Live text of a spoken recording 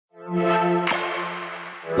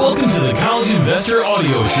Welcome to the College Investor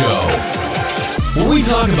Audio Show, where we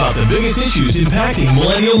talk about the biggest issues impacting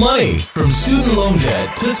millennial money, from student loan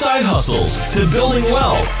debt to side hustles to building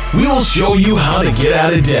wealth. We will show you how to get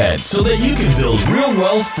out of debt so that you can build real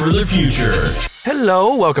wealth for the future.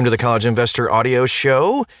 Hello, welcome to the College Investor Audio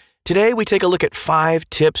Show. Today we take a look at 5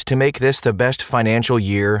 tips to make this the best financial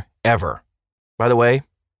year ever. By the way,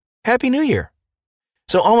 Happy New Year.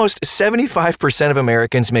 So almost 75% of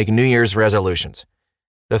Americans make New Year's resolutions.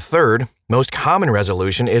 The third most common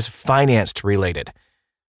resolution is finance related.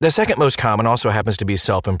 The second most common also happens to be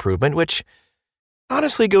self-improvement, which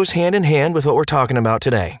honestly goes hand in hand with what we're talking about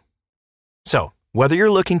today. So, whether you're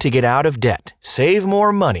looking to get out of debt, save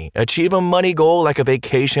more money, achieve a money goal like a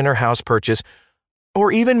vacation or house purchase,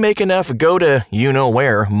 or even make enough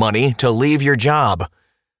go-to-you-know-where money to leave your job,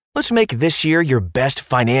 let's make this year your best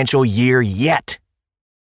financial year yet.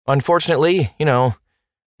 Unfortunately,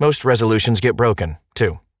 most resolutions get broken,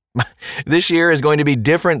 too. This year is going to be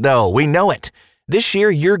different, though. We know it. This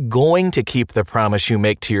year, you're going to keep the promise you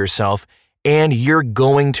make to yourself, and you're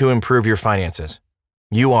going to improve your finances.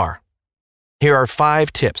 You are. Here are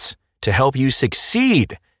 5 tips to help you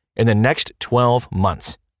succeed in the next 12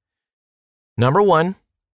 months. Number 1,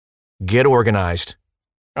 get organized.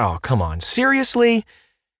 Oh, come on. Seriously?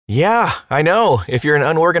 Yeah, I know. If you're an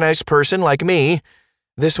unorganized person like me,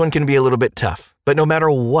 this one can be a little bit tough. But no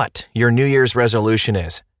matter what your New Year's resolution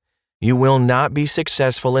is, you will not be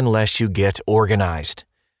successful unless you get organized.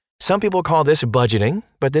 Some people call this budgeting,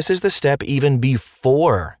 but this is the step even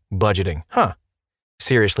before budgeting.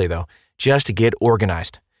 Seriously though, just get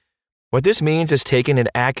organized. What this means is taking an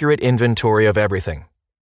accurate inventory of everything.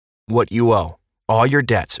 What you owe, all your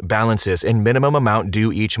debts, balances, and minimum amount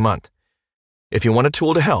due each month. If you want a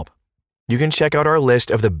tool to help, you can check out our list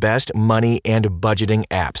of the best money and budgeting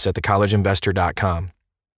apps at thecollegeinvestor.com.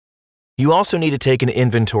 You also need to take an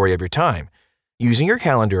inventory of your time, using your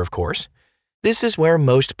calendar, of course. This is where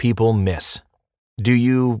most people miss. Do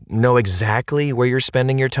you know exactly where you're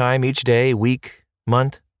spending your time each day, week,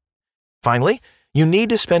 month? Finally, you need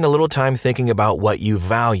to spend a little time thinking about what you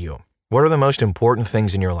value. What are the most important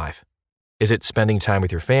things in your life? Is it spending time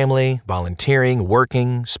with your family, volunteering,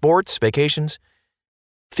 working, sports, vacations?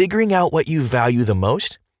 Figuring out what you value the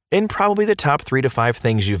most, and probably the top 3 to 5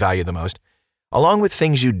 things you value the most, along with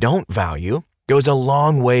things you don't value, goes a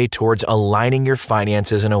long way towards aligning your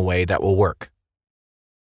finances in a way that will work.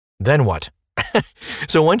 Then what?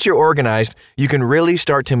 So once you're organized, you can really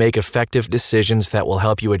start to make effective decisions that will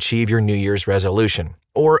help you achieve your New Year's resolution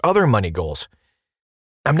or other money goals.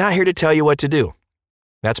 I'm not here to tell you what to do.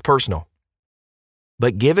 That's personal.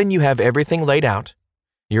 But given you have everything laid out,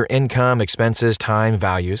 your income, expenses, time,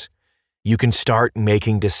 values, you can start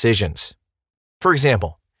making decisions. For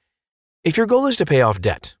example, if your goal is to pay off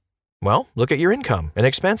debt, well, look at your income and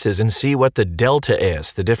expenses and see what the delta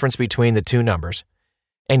is, the difference between the two numbers,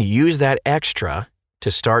 and use that extra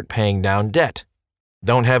to start paying down debt.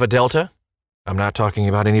 Don't have a delta? I'm not talking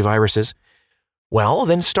about any viruses. Well,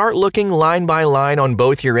 then start looking line by line on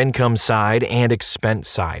both your income side and expense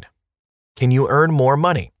side. Can you earn more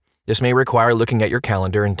money? This may require looking at your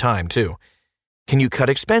calendar and time, too. Can you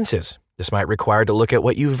cut expenses? This might require to look at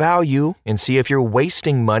what you value and see if you're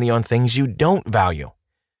wasting money on things you don't value.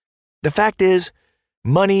 The fact is,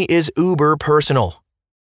 money is uber personal.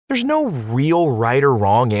 There's no real right or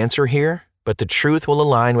wrong answer here, but the truth will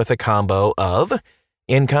align with a combo of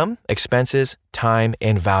income, expenses, time,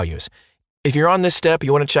 and values. If you're on this step,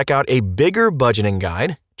 you want to check out a bigger budgeting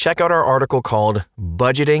guide, check out our article called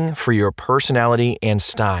Budgeting for Your Personality and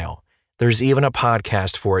Style. There's even a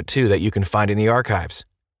podcast for it too that you can find in the archives.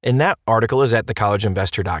 And that article is at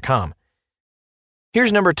thecollegeinvestor.com.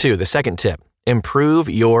 Here's number 2, the second tip. Improve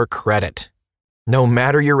your credit. No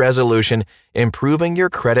matter your resolution, improving your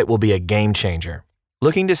credit will be a game changer.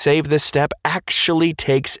 Looking to save this step actually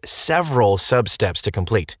takes several sub-steps to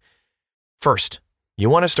complete. First, you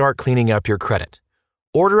want to start cleaning up your credit.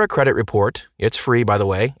 Order a credit report, it's free by the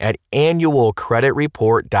way, at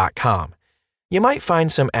annualcreditreport.com. You might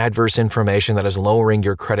find some adverse information that is lowering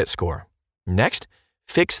your credit score. Next,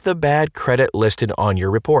 fix the bad credit listed on your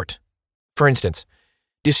report. For instance,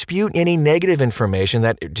 dispute any negative information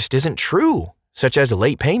that just isn't true, such as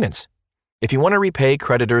late payments. If you want to repay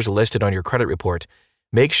creditors listed on your credit report,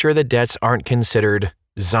 make sure the debts aren't considered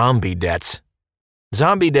zombie debts.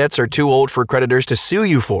 Zombie debts are too old for creditors to sue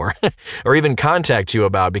you for or even contact you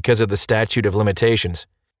about because of the statute of limitations.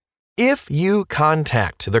 If you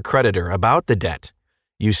contact the creditor about the debt,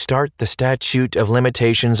 you start the statute of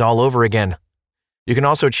limitations all over again. You can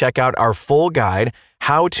also check out our full guide,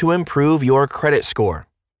 How to Improve Your Credit Score,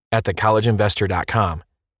 at thecollegeinvestor.com.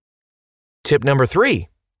 Tip number 3,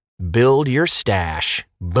 Build your stash.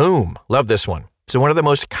 Boom. Love this one. So one of the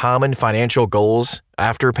most common financial goals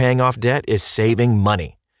after paying off debt is saving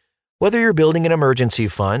money. Whether you're building an emergency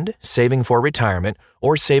fund, saving for retirement,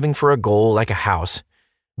 or saving for a goal like a house,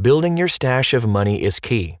 building your stash of money is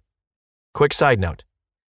key. Quick side note.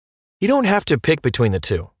 You don't have to pick between the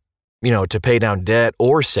two. To pay down debt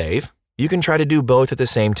or save. You can try to do both at the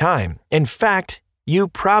same time. In fact, you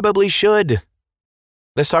probably should.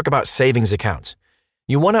 Let's talk about savings accounts.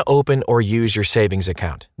 You want to open or use your savings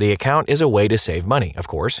account. The account is a way to save money, of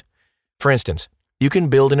course. For instance, you can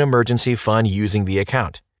build an emergency fund using the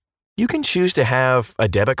account. You can choose to have a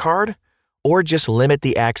debit card or just limit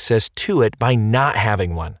the access to it by not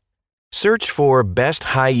having one. Search for best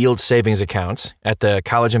high-yield savings accounts at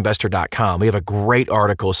thecollegeinvestor.com. We have a great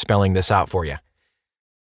article spelling this out for you.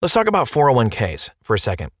 Let's talk about 401ks for a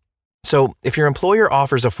second. So if your employer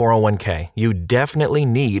offers a 401k, you definitely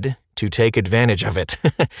need to take advantage of it.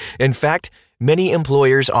 In fact, many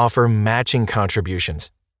employers offer matching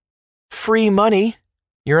contributions. Free money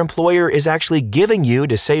your employer is actually giving you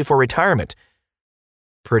to save for retirement.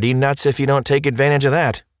 Pretty nuts if you don't take advantage of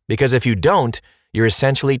that, because if you don't, you're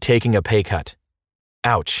essentially taking a pay cut.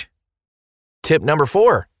 Ouch. Tip number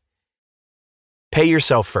 4. Pay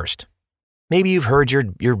yourself first. Maybe you've heard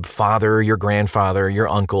your father, your grandfather, your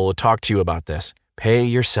uncle talk to you about this. Pay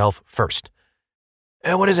yourself first.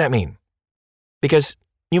 What does that mean? Because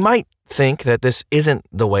you might think that this isn't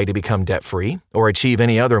the way to become debt-free or achieve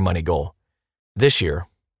any other money goal this year,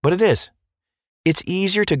 but it is. It's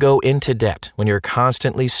easier to go into debt when you're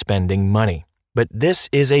constantly spending money, but this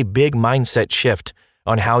is a big mindset shift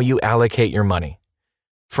on how you allocate your money.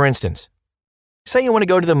 For instance, say you want to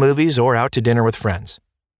go to the movies or out to dinner with friends.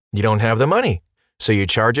 You don't have the money, so you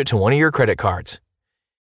charge it to one of your credit cards.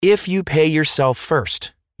 If you pay yourself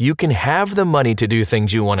first, you can have the money to do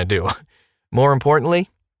things you want to do. More importantly,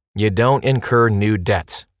 you don't incur new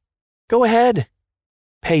debts. Go ahead.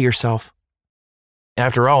 Pay yourself.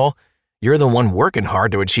 After all, you're the one working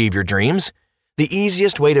hard to achieve your dreams. The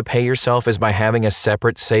easiest way to pay yourself is by having a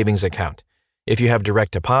separate savings account. If you have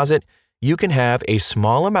direct deposit, you can have a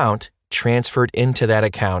small amount transferred into that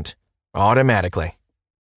account automatically.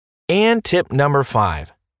 And tip number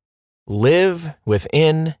 5, live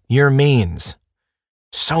within your means.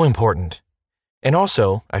 So important. And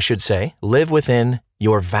also, I should say, live within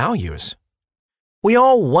your values. We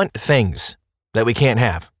all want things that we can't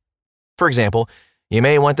have. For example, you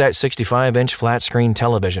may want that 65-inch flat-screen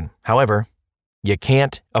television. However, you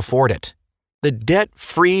can't afford it. The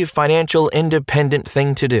debt-free, financial independent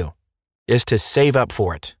thing to do is to save up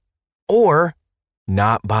for it or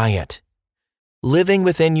not buy it. Living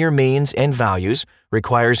within your means and values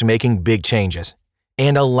requires making big changes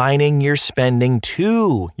and aligning your spending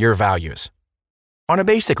to your values. On a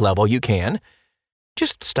basic level, you can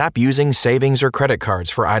just stop using savings or credit cards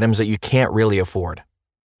for items that you can't really afford.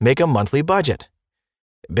 Make a monthly budget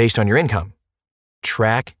based on your income.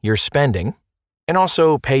 Track your spending and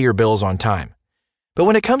also pay your bills on time. But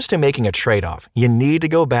when it comes to making a trade-off, you need to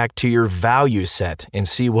go back to your value set and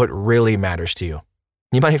see what really matters to you.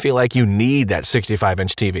 You might feel like you need that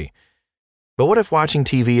 65-inch TV. But what if watching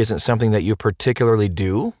TV isn't something that you particularly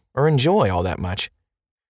do or enjoy all that much?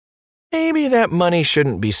 Maybe that money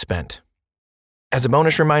shouldn't be spent. As a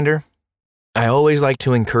bonus reminder, I always like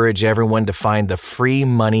to encourage everyone to find the free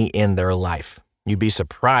money in their life. You'd be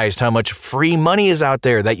surprised how much free money is out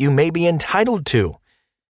there that you may be entitled to.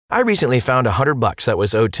 I recently found $100 that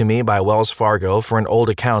was owed to me by Wells Fargo for an old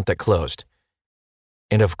account that closed.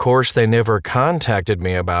 And of course, they never contacted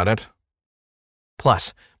me about it.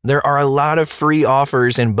 Plus, there are a lot of free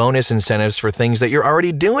offers and bonus incentives for things that you're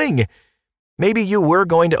already doing. Maybe you were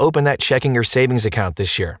going to open that checking or savings account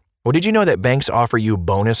this year. Or did you know that banks offer you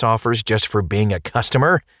bonus offers just for being a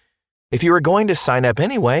customer? If you were going to sign up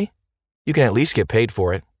anyway, you can at least get paid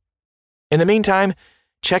for it. In the meantime,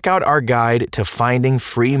 check out our guide to finding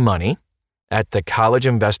free money at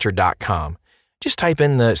thecollegeinvestor.com. Just type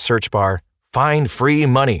in the search bar, "Find Free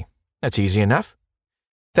Money." That's easy enough.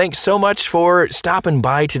 Thanks so much for stopping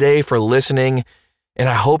by today, for listening, and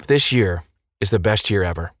I hope this year is the best year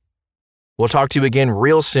ever. We'll talk to you again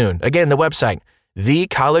real soon. Again, the website,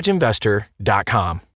 thecollegeinvestor.com.